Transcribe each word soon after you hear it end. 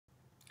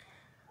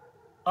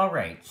All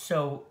right,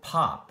 so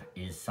PoP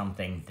is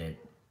something that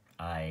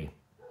I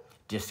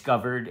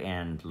discovered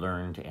and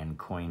learned and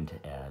coined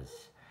as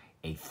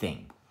a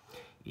thing.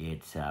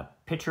 It's a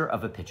picture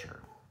of a picture.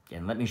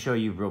 And let me show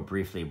you real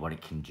briefly what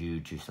it can do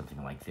to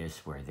something like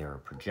this, where there are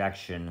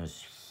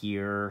projections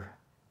here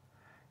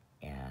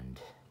and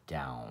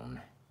down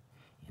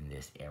in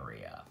this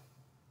area.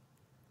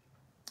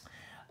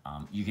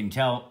 You can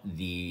tell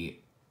the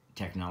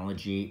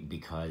technology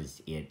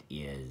because it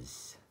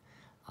is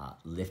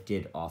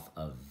lifted off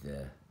of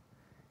the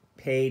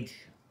page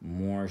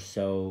more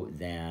so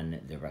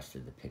than the rest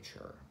of the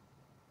picture.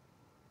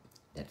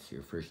 That's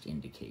your first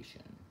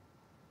indication.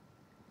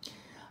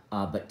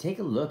 But take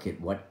a look at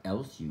what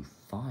else you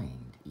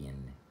find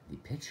in the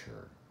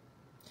picture.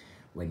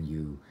 When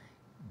you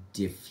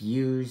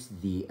diffuse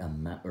the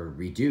amount or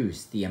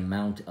reduce the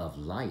amount of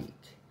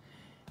light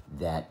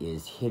that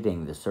is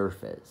hitting the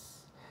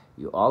surface,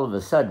 you all of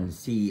a sudden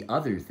see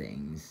other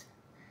things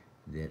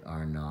that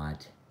are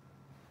not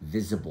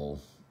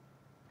visible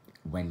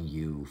when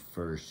you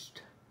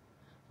first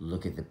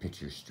look at the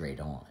picture straight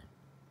on.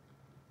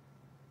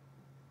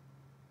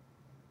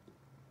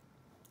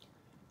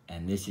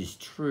 And this is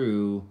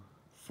true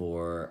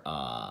for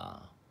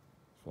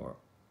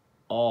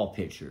all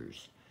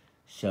pictures.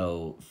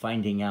 So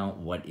finding out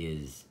what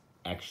is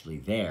actually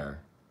there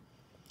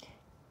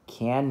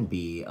can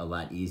be a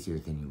lot easier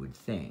than you would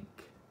think.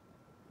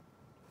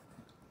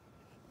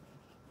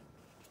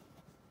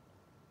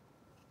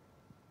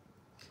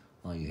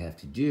 All you have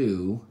to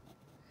do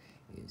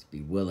is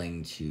be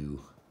willing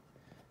to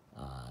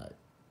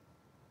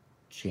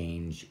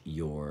change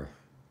your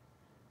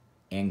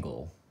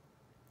angle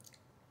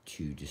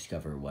to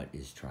discover what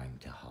is trying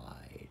to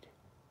hide.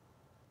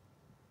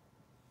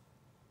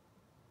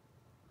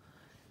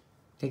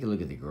 Take a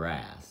look at the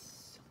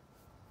grass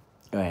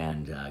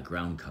and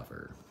ground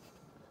cover.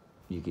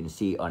 You can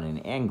see on an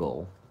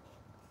angle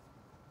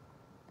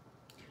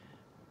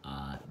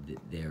that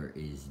there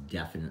is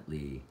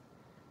definitely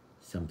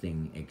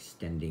something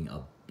extending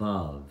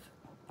above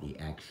the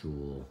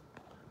actual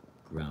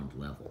ground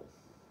level.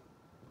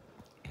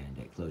 And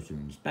at closer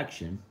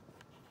inspection,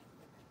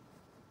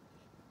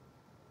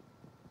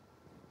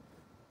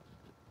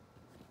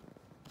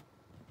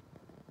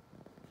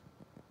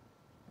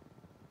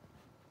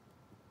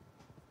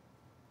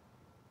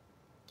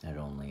 not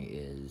only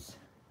is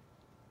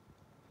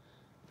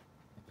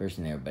a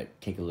person there,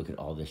 but take a look at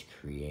all this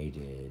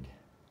created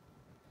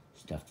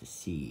stuff to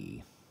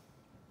see.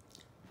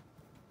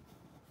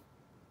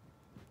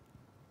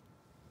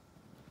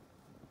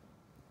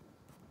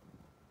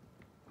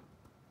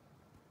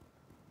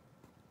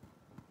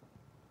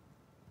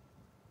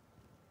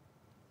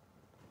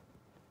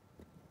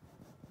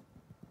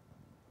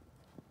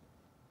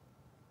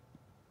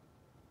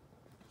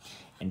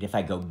 And if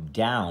I go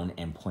down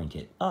and point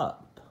it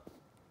up,